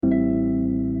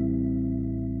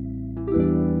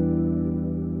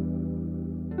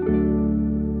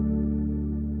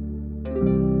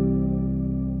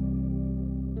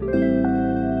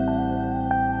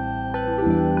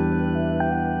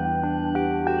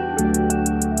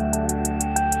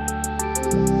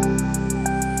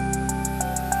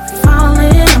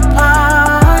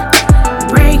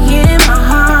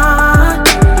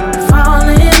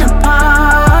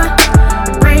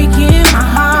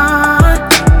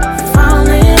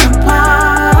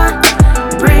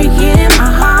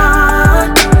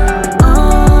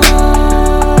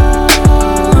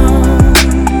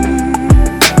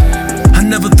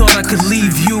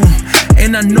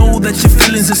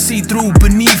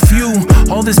for you.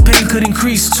 All this pain could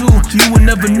increase too. You would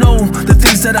never know the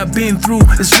things that I've been through.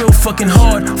 It's real fucking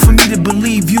hard for me to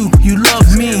believe you love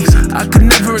me. I could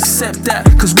never accept that,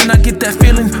 cause when I get that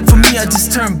feeling, for me I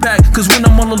just turn back. Cause when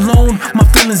I'm all alone, my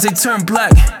feelings they turn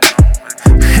black.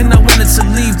 And I wanted to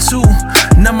leave too.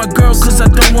 Not my girl, cause I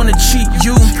don't wanna cheat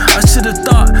you. I should've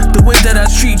thought the way that I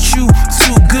treat you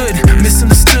too good.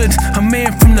 Misunderstood, a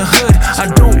man from the hood. I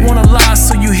don't wanna lie,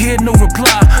 so you hear no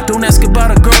reply. Don't ask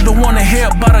about a girl, don't want